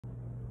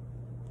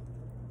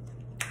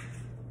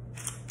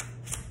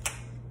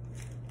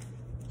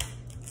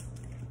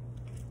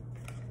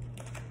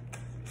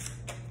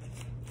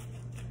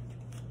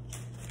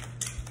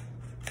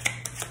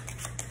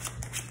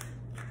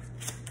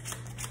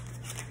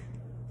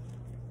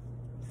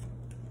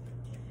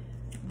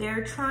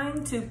They're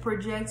trying to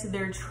project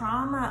their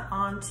trauma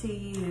onto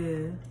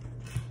you.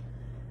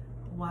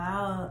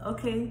 Wow,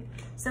 okay.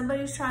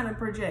 Somebody's trying to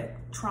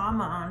project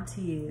trauma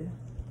onto you.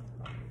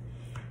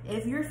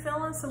 If you're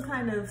feeling some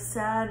kind of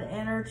sad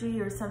energy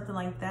or something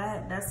like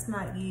that, that's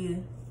not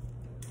you.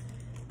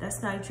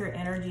 That's not your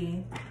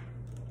energy.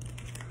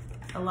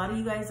 A lot of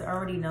you guys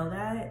already know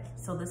that,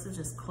 so this is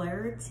just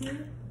clarity.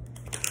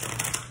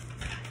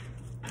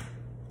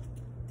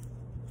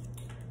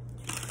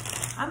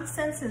 I'm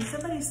sensing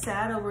somebody's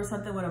sad over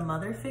something with a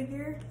mother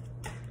figure.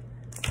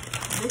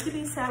 They could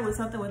be sad with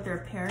something with their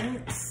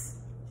parents.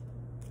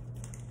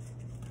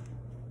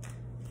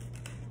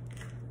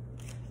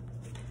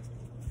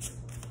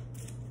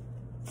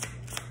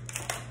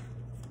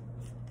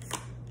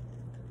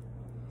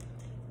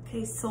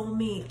 Okay,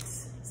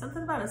 soulmate.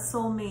 Something about a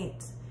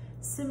soulmate.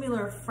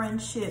 Similar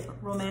friendship,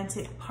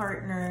 romantic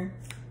partner.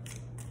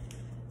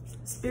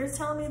 Spirit's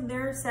telling me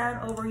they're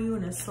sad over you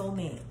and a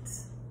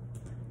soulmate.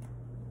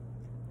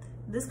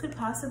 This could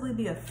possibly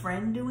be a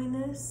friend doing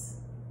this.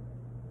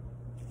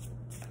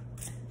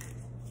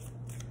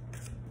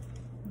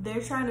 They're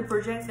trying to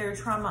project their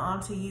trauma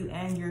onto you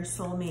and your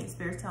soulmate,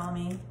 Spirit's telling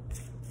me.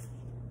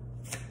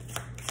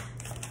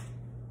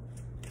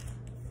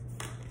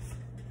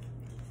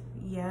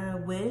 Yeah,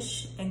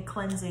 wish and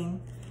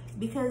cleansing.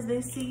 Because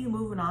they see you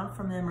moving on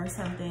from them or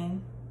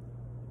something.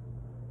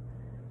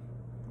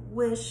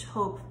 Wish,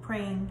 hope,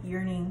 praying,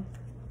 yearning,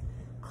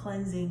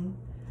 cleansing.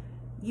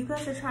 You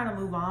guys are trying to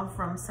move on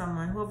from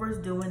someone. Whoever's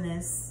doing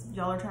this,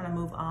 y'all are trying to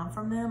move on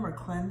from them or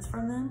cleanse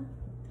from them.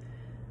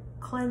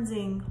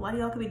 Cleansing. A lot of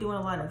y'all could be doing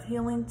a lot of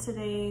healing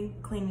today,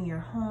 cleaning your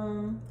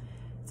home.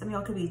 Some of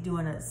y'all could be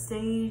doing a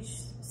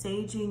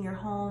saging your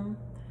home,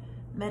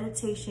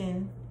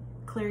 meditation,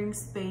 clearing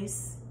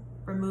space,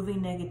 removing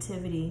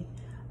negativity.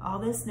 All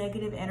this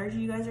negative energy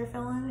you guys are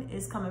feeling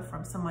is coming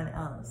from someone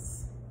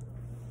else.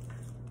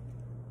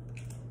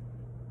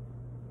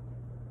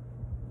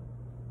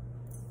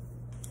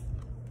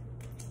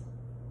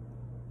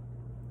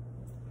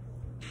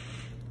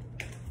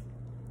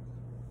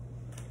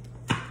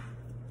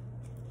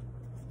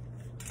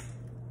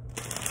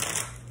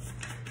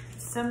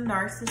 Some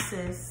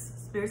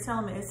narcissist. Spirit's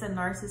telling me it's a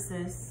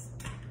narcissist.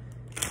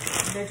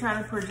 They're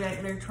trying to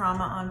project their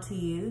trauma onto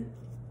you.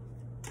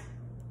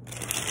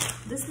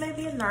 This may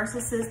be a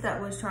narcissist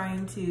that was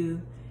trying to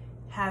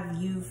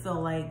have you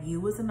feel like you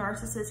was a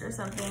narcissist or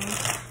something.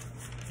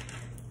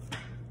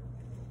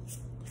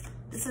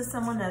 This is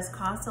someone that's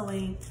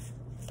constantly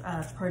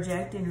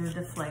projecting or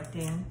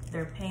deflecting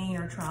their pain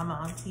or trauma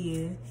onto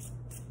you.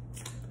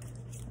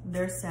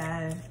 They're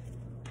sad.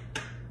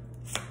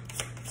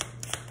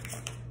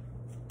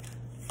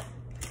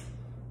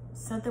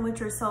 Something with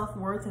your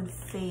self-worth and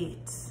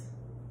fate.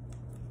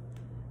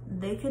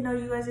 They could know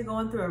you guys are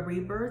going through a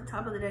rebirth.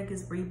 Top of the deck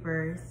is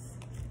rebirth.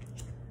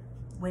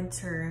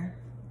 Winter.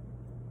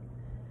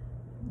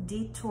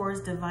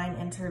 Detours, divine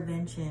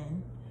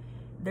intervention.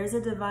 There's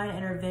a divine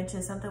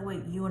intervention, something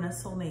with you and a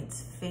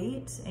soulmate's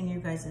fate and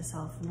your guys'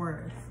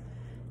 self-worth.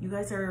 You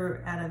guys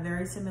are at a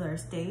very similar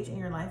stage in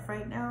your life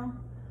right now.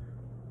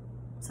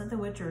 Something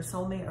with your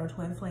soulmate or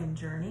twin flame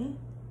journey.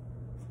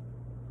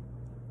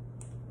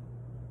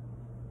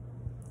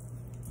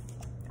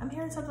 I'm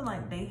hearing something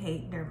like they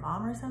hate their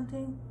mom or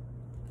something.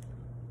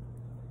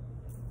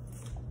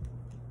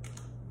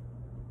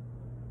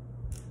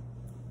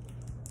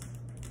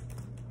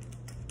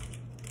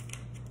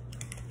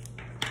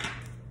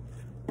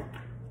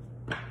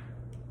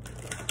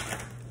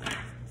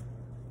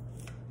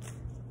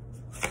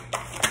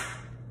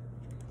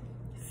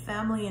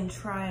 Family and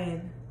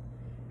tribe.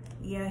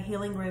 Yeah,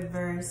 healing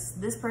reverse.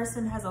 This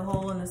person has a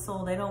hole in the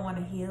soul. They don't want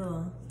to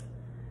heal.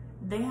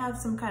 They have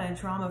some kind of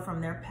trauma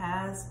from their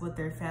past with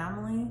their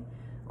family,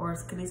 or it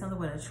could be something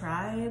with a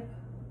tribe.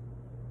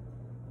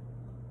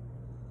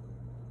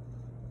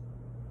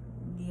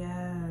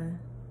 Yeah.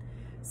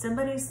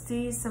 Somebody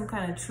sees some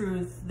kind of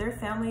truth. Their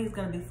family is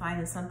going to be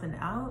finding something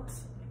out.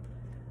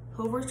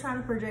 Whoever's trying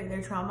to project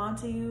their trauma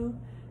onto you,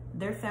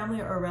 their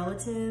family or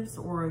relatives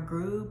or a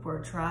group or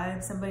a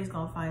tribe, somebody's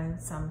going to find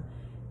some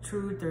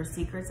truth or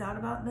secrets out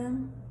about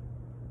them.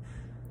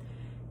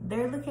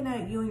 They're looking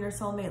at you and your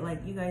soulmate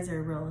like you guys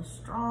are real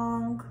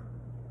strong.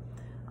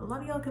 A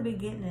lot of y'all could be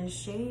getting in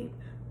shape.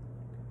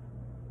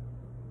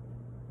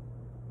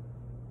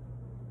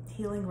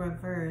 Healing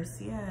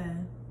reverse, yeah.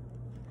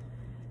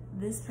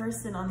 This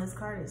person on this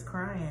card is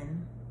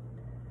crying.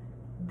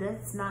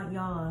 That's not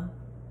y'all.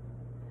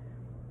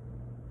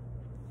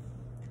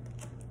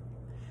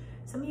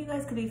 Some of you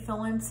guys could be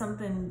feeling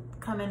something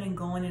coming and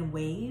going in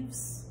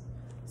waves.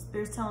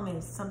 Spirit's telling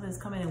me something's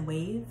coming in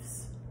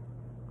waves.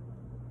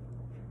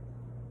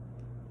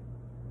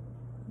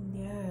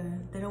 Yeah,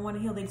 they don't want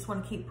to heal. They just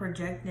want to keep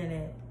projecting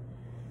it.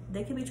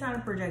 They could be trying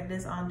to project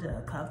this onto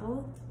a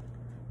couple.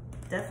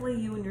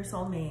 Definitely you and your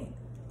soulmate.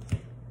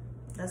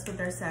 That's what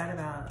they're sad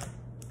about.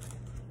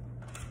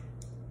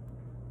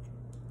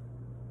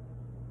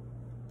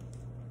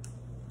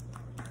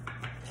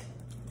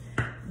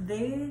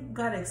 they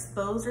got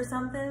exposed or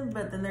something,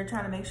 but then they're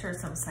trying to make sure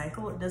some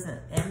cycle doesn't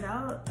end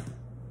out.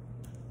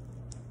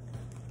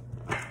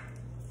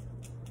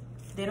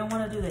 They don't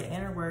want to do the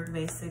inner work,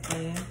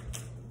 basically.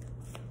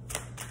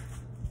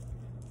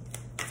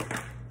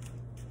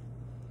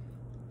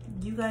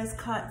 You guys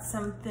caught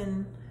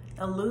something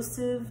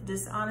elusive,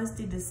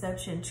 dishonesty,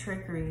 deception,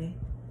 trickery.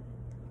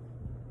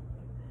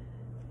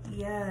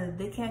 Yeah,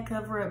 they can't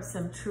cover up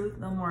some truth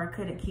no more.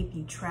 Couldn't keep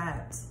you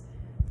trapped.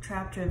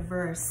 Trapped,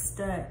 reversed,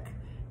 stuck,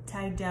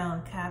 tied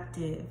down,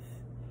 captive.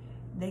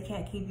 They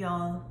can't keep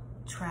y'all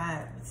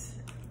trapped.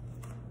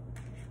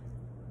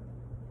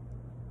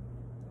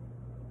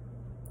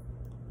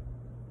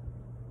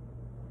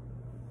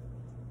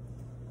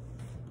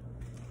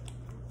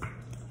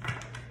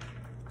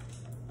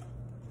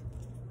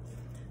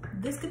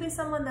 This could be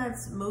someone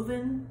that's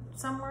moving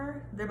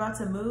somewhere. They're about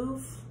to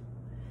move.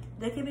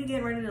 They could be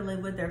getting ready to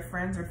live with their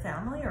friends or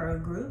family or a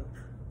group.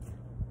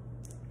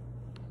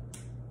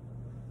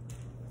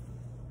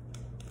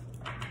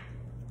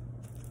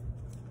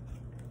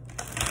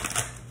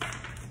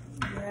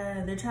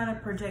 Yeah, they're trying to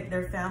project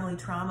their family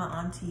trauma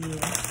onto you.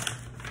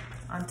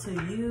 Onto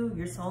you,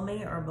 your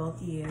soulmate, or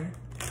both of you.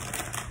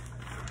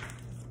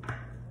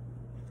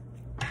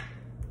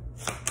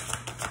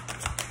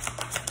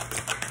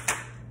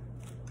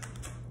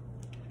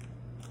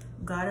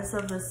 Goddess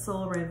of the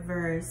soul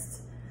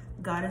reversed.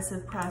 Goddess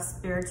of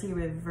prosperity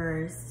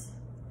reversed.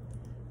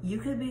 You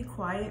could be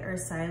quiet or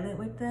silent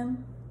with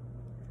them.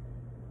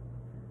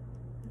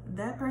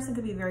 That person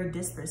could be very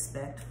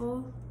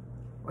disrespectful,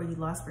 or you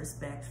lost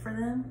respect for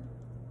them.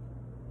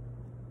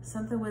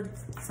 Something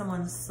with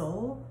someone's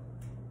soul.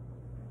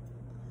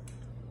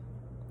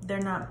 They're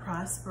not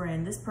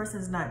prospering. This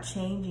person's not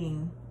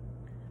changing.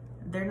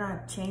 They're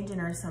not changing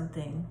or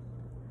something.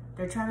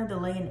 They're trying to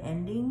delay an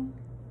ending.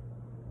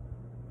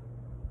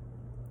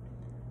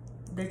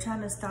 They're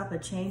trying to stop a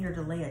change or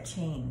delay a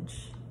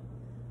change.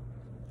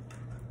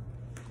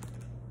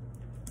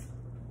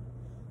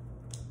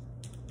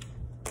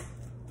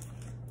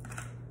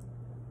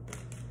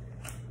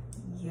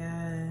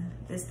 Yeah,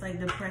 it's like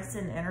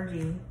depressing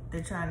energy.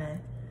 They're trying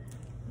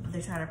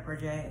to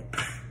project.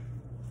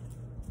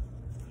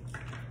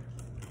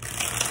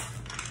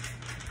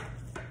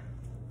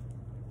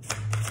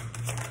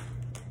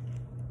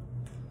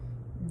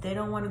 They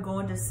don't want to go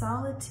into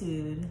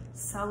solitude.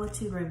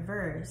 Solitude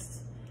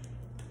reversed.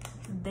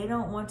 They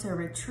don't want to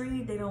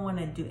retreat. They don't want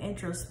to do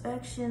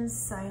introspection,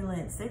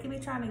 silence. They could be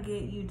trying to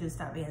get you to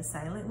stop being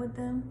silent with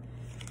them.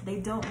 They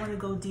don't want to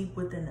go deep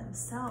within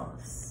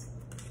themselves.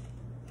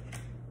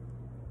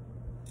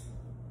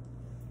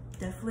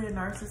 Definitely a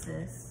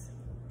narcissist.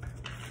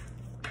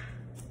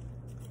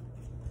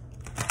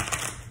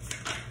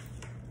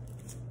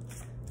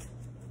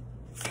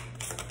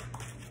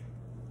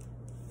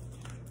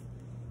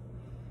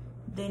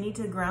 They need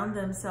to ground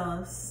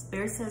themselves.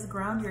 Spirit says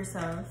ground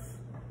yourself.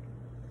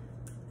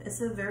 It's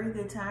a very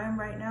good time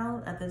right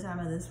now at the time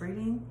of this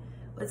reading.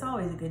 It's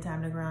always a good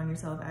time to ground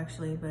yourself,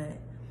 actually, but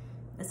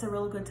it's a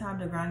real good time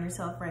to ground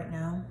yourself right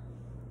now.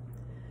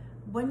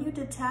 When you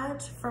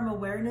detach from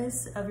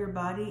awareness of your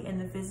body in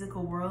the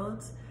physical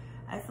world,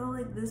 I feel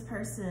like this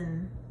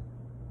person,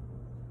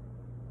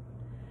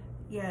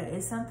 yeah,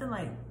 it's something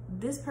like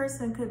this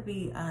person could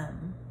be,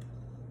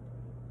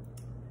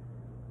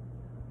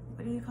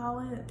 what do you call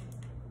it?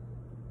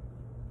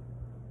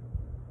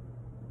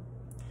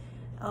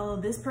 Oh,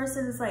 this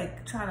person is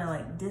like trying to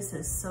like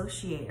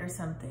disassociate or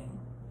something.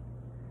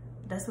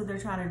 That's what they're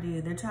trying to do.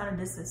 They're trying to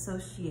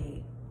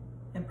disassociate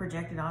and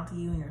project it onto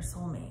you and your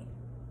soulmate.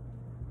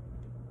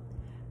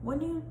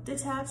 When you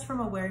detach from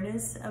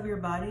awareness of your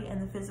body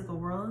and the physical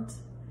world,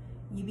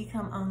 you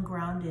become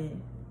ungrounded.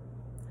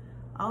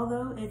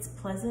 Although it's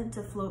pleasant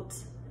to float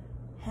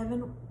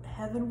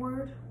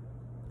heavenward,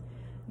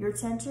 your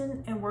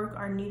attention and work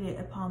are needed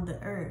upon the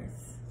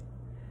earth.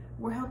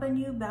 We're helping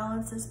you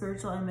balance the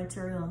spiritual and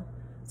material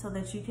so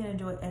that you can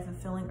enjoy a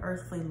fulfilling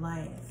earthly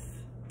life.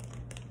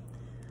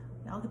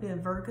 Y'all could be a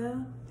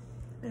Virgo,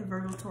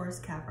 Taurus,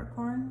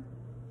 Capricorn.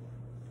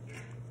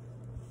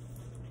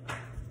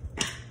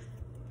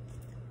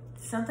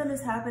 Something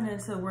is happening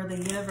to where the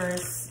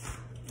universe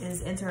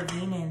is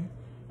intervening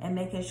and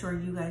making sure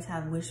you guys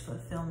have wish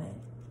fulfillment.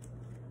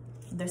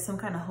 There's some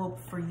kind of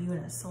hope for you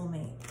and a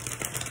soulmate.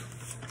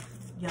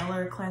 Y'all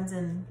are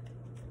clearing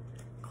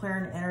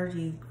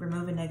energy,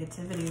 removing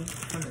negativity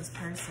from this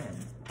person.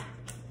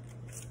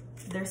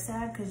 They're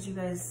sad because you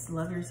guys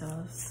love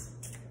yourselves.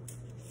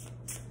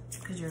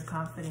 Because you're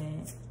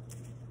confident.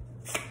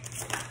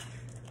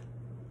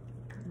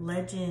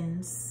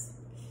 Legends.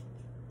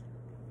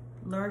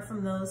 Learn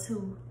from those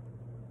who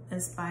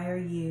inspire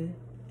you.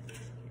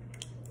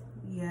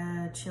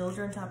 Yeah,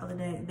 children, top of the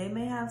deck. They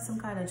may have some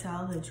kind of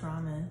childhood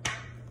trauma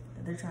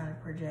that they're trying to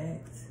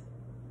project.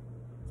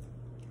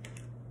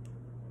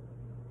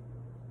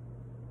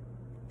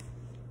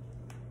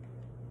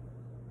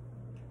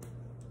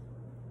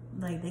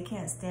 Like, they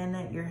can't stand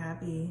that you're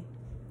happy.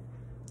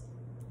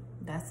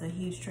 That's a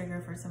huge trigger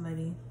for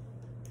somebody.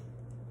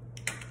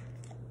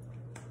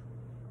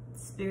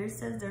 Spirit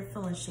says they're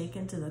feeling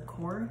shaken to the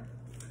core.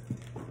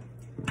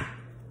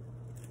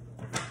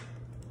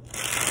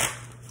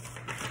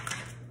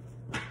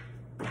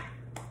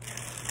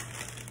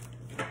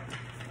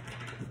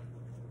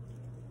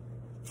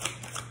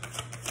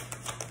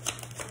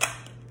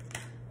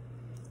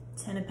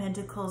 Ten of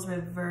Pentacles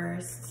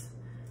reversed.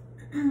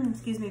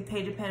 Excuse me,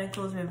 Page of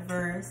Pentacles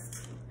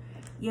reversed.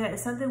 Yeah,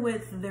 it's something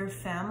with their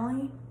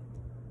family.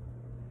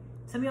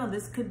 Some of y'all,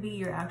 this could be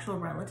your actual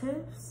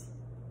relatives.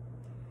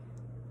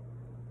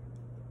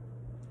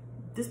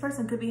 This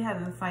person could be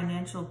having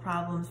financial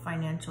problems,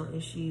 financial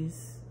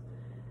issues.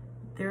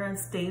 They're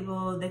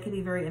unstable. They could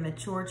be very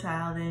immature,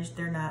 childish.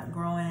 They're not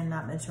growing and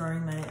not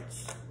maturing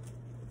much.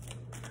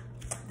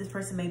 This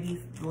person may be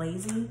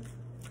lazy.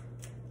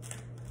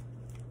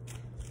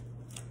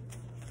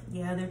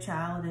 Yeah, they're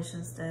childish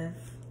and stuff.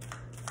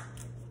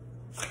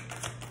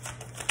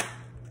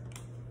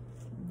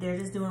 They're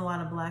just doing a lot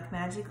of black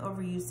magic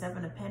over you.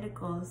 Seven of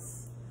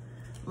Pentacles.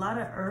 A lot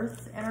of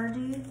earth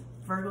energy.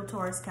 Virgo,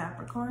 Taurus,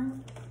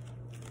 Capricorn.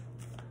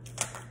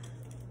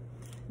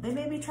 They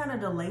may be trying to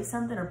delay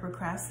something or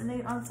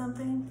procrastinate on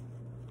something.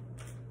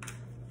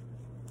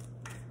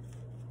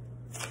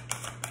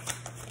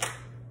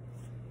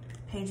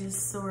 Page of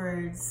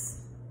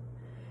Swords.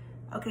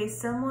 Okay,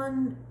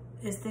 someone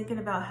is thinking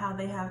about how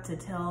they have to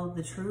tell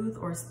the truth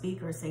or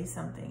speak or say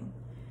something.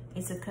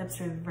 Ace of Cups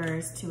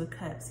reversed, Two of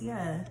Cups.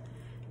 Yeah,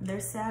 they're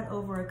sad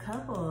over a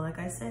couple. Like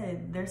I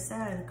said, they're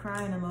sad,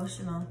 crying,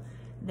 emotional.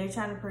 They're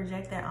trying to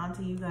project that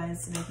onto you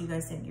guys to make you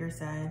guys think you're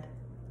sad.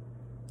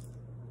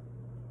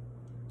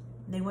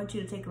 They want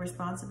you to take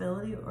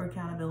responsibility or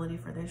accountability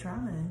for their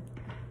trauma.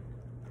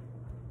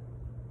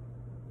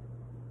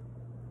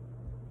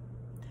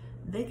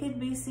 They could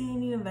be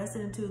seeing you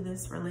invested into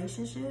this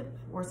relationship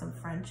or some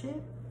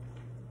friendship.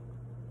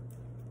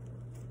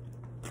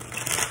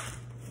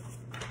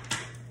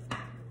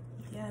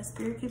 Yeah,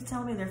 Spirit keeps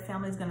telling me their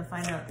family's gonna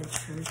find out the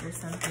truth or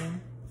something.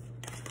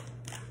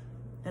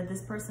 That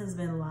this person's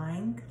been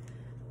lying.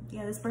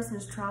 Yeah, this person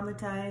is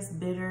traumatized,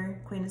 bitter,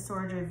 Queen of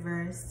Swords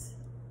reversed.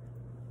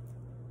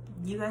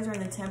 You guys are in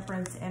the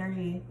Temperance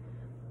energy.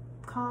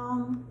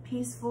 Calm,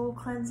 peaceful,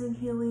 cleansing,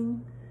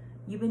 healing.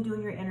 You've been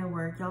doing your inner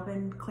work. Y'all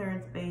been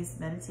clearing space,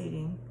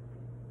 meditating.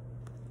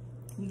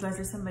 You guys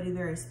are somebody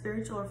very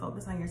spiritual or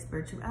focused on your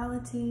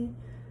spirituality,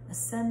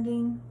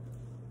 ascending.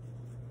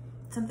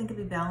 Something could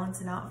be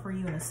balancing out for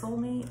you and a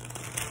soulmate.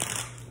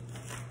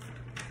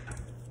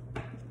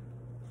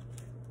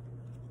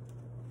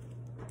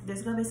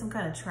 There's gonna be some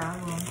kind of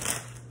travel.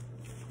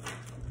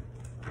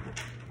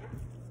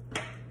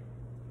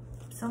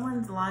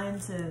 Someone's lying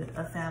to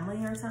a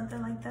family or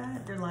something like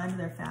that. They're lying to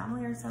their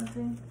family or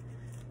something.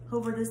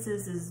 Whoever this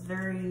is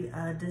very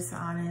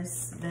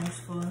dishonest,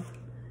 vengeful.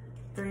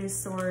 Three of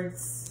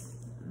Swords.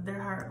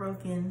 They're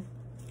heartbroken.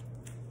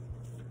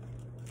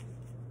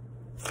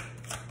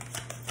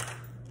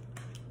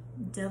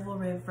 Devil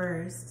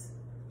reversed.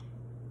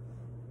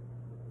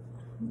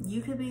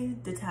 You could be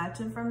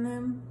detaching from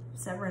them,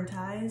 severing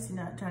ties.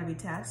 You're not trying to be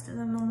attached to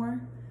them no more.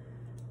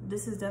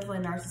 This is definitely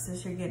a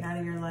narcissist you're getting out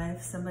of your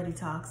life. Somebody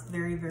talks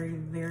very, very,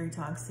 very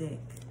toxic,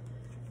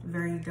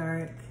 very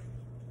dark.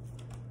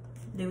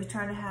 They were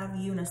trying to have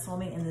you and a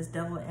soulmate in this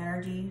devil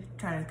energy,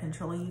 trying to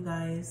control you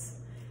guys,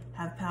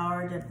 have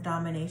power,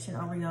 domination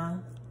over y'all.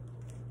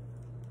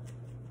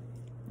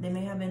 They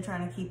may have been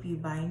trying to keep you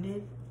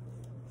binded.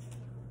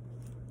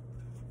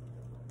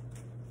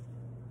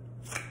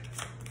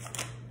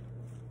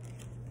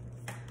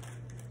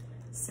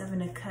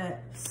 Seven of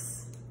Cups.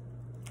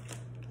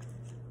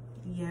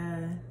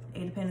 Yeah,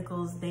 Eight of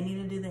Pentacles. They need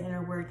to do the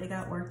inner work. They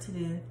got work to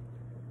do.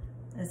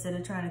 Instead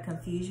of trying to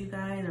confuse you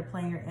guys or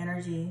playing your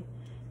energy,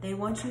 they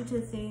want you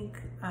to think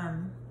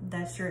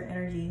that's your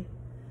energy.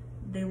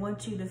 They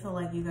want you to feel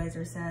like you guys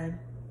are sad.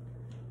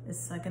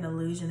 It's like an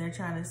illusion. They're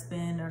trying to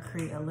spin or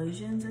create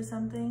illusions or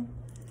something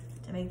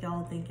to make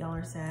y'all think y'all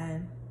are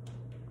sad.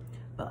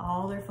 But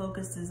all their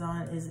focus is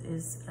on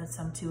is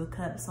some Two of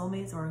Cups,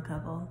 soulmates or a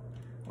couple,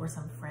 or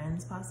some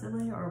friends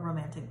possibly, or a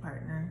romantic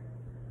partner.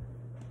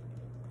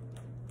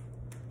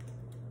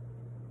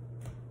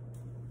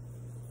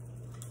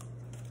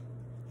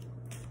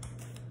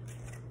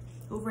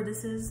 Whoever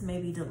this is may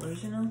be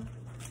delusional.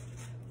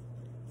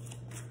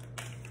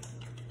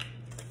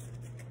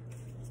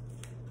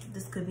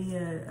 This could be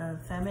a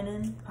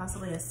feminine,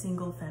 possibly a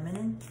single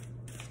feminine.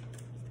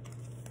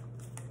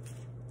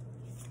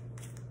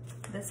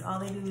 That's all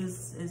they do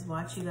is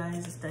watch you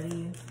guys, study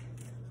you.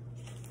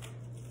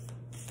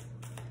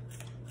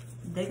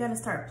 They got to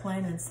start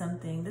planning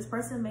something. This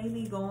person may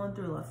be going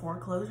through a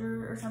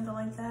foreclosure or something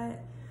like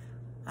that.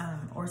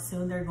 Or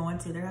soon they're going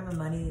to. They're having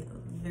money,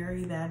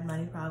 very bad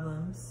money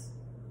problems.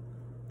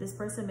 This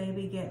person may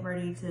be getting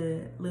ready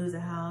to lose a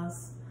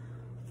house,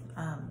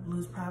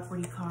 lose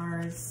property,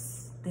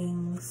 cars,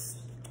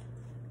 things,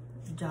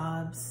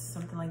 jobs,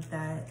 something like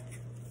that.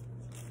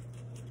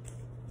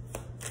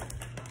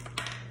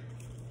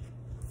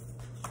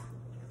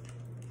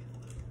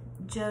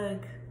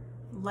 Jug,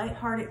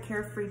 lighthearted,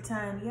 carefree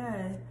time.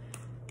 Yeah,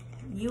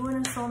 You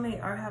and a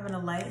soulmate are having a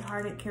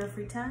light-hearted,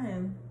 carefree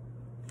time.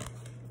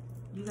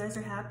 You guys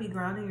are happy,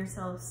 grounding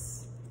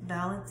yourselves,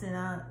 balancing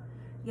out.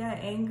 Yeah,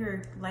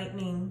 anger,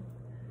 lightning.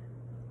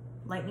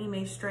 Lightning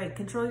may strike.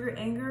 Control your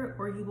anger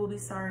or you will be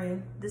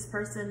sorry. This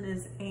person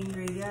is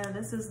angry. Yeah,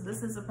 this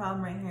is a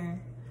problem right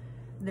here.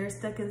 They're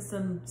stuck in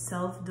some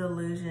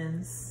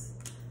self-delusions.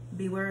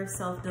 Beware of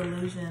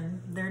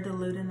self-delusion. They're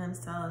deluding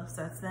themselves.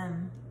 That's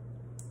them.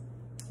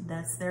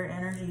 That's their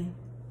energy.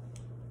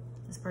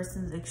 This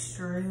person's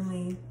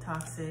extremely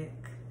toxic.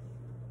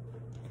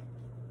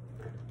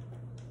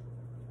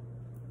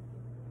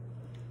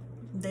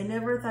 They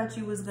never thought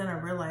you was gonna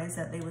realize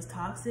that they was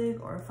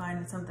toxic or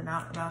find something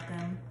out about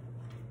them.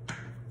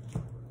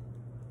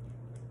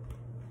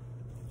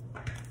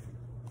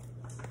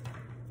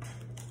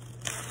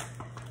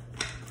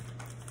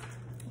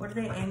 What are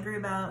they angry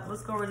about?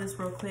 Let's go over this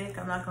real quick.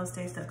 I'm not gonna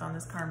stay stuck on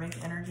this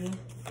karmic energy.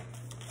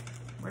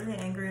 What are they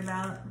angry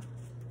about?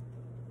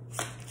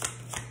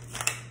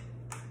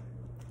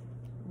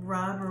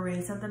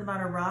 Robbery, something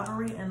about a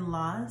robbery and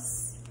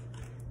loss.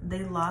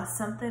 They lost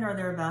something or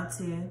they're about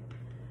to.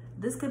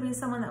 This could be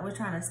someone that was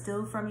trying to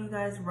steal from you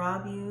guys,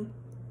 rob you.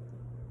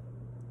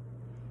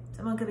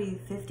 Someone could be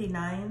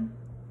 59.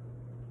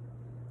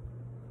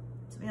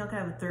 Some of y'all could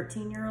have a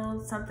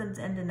 13-year-old. Something's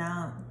ending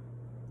out.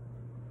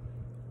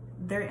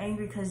 They're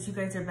angry because you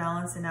guys are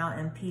balancing out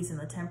in peace in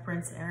the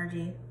temperance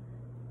energy.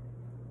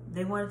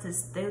 They wanted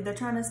to, they're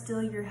trying to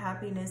steal your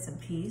happiness and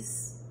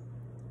peace.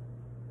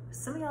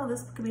 Some of y'all,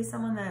 this could be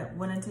someone that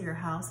went into your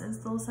house and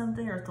stole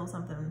something or stole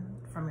something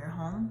from your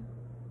home.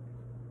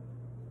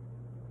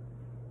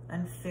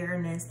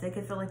 Unfairness. They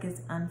could feel like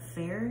it's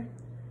unfair.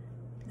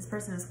 This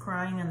person is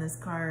crying on this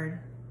card.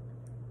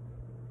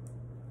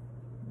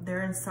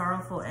 They're in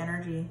sorrowful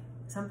energy.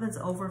 Something's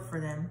over for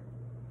them.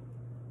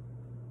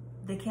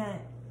 They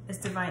can't, it's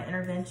divine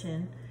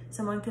intervention.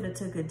 Someone could have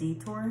took a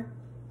detour.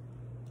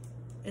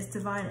 It's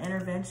divine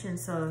intervention,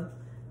 so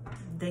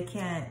they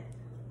can't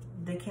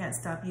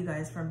stop you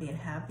guys from being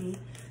happy.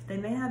 They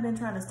may have been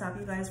trying to stop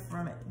you guys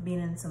from being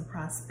in some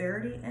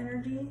prosperity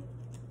energy.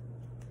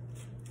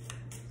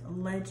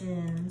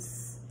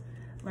 Legends.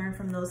 Learn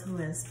from those who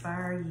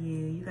inspire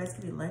you. You guys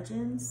could be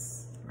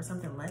legends or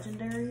something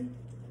legendary.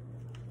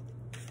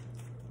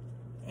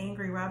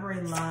 Angry,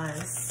 robbery,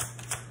 loss.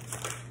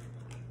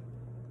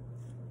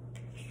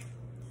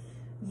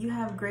 You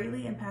have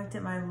greatly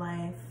impacted my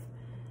life.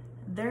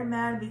 They're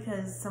mad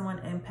because someone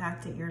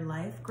impacted your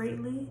life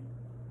greatly.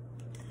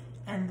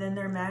 And then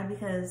they're mad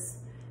because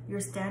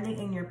you're standing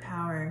in your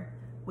power,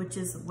 which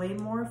is way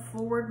more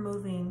forward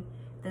moving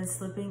than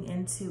slipping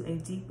into a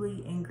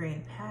deeply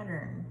ingrained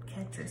pattern.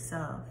 Catch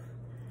yourself.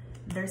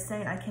 They're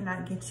saying, I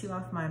cannot get you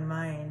off my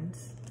mind.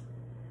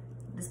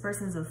 This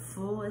person's a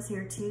fool is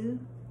here too.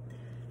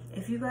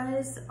 If you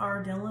guys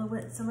are dealing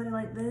with somebody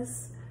like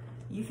this,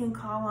 you can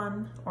call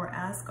on or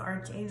ask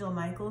Archangel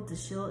Michael to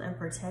shield and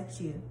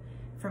protect you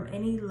from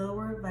any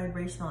lower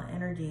vibrational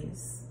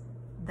energies.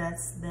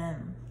 That's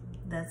them.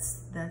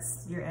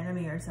 That's your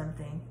enemy or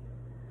something.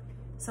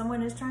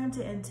 Someone is trying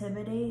to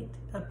intimidate,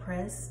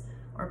 oppress,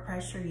 or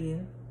pressure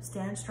you.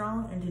 Stand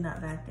strong and do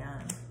not back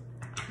down.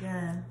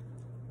 Yeah.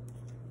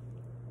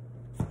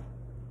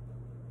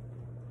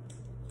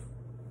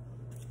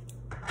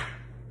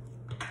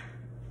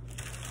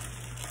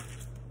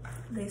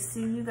 They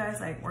see you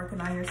guys like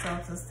working on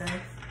yourselves and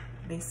stuff,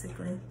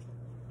 basically.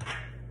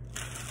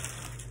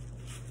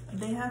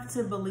 They have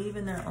to believe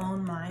in their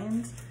own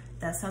mind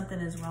that something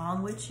is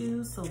wrong with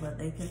you so that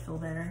they can feel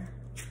better.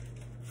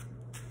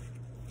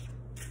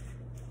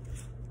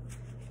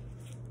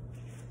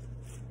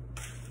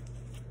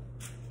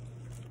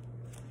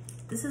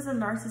 This is a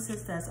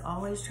narcissist that's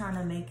always trying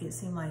to make it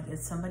seem like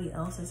it's somebody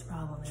else's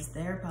problem. It's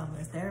their problem.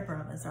 It's their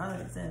problem. It's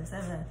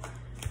other.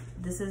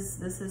 This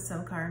is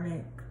some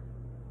karmic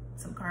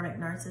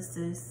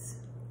narcissist.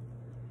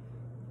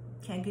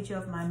 Can't get you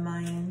off my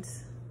mind.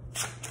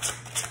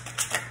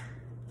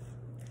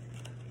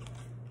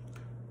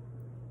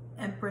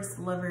 Empress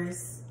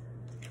lovers.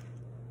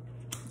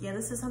 Yeah,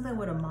 this is something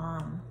with a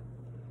mom.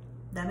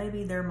 That may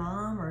be their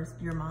mom or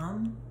your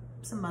mom,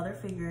 some mother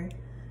figure.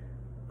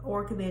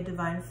 Or it could be a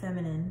divine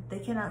feminine. They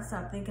cannot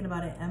stop thinking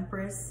about an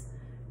empress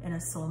and a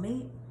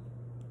soulmate.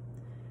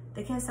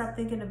 They can't stop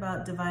thinking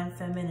about divine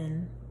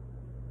feminine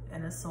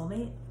and a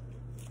soulmate.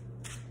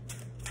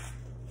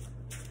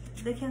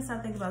 They can't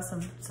stop thinking about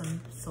some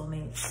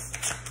soulmates.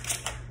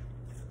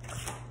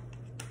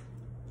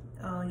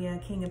 Oh yeah,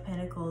 King of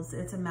Pentacles.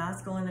 It's a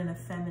masculine and a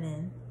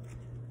feminine.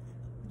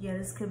 Yeah,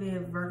 this could be a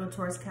Virgo,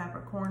 Taurus,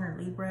 Capricorn, or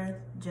Libra,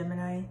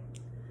 Gemini,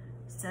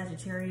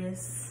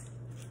 Sagittarius,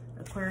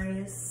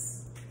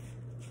 Aquarius.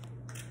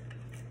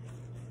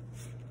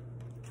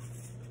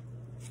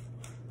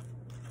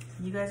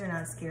 You guys are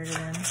not scared of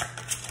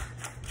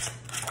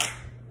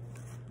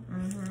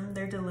them.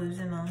 They're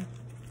delusional.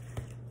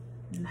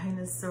 Nine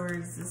of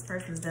Swords. This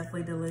person's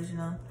definitely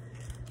delusional.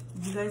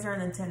 You guys are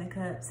in the Ten of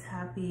Cups.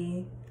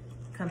 Happy,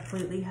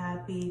 completely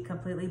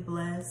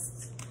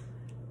blessed,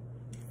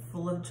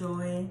 full of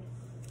joy.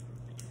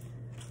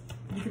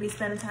 You could be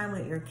spending time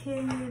with your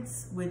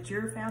kids, with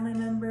your family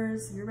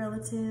members, your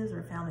relatives,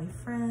 or family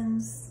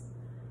friends.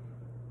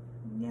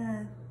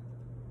 Yeah,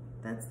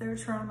 that's their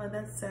trauma.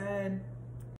 That's sad.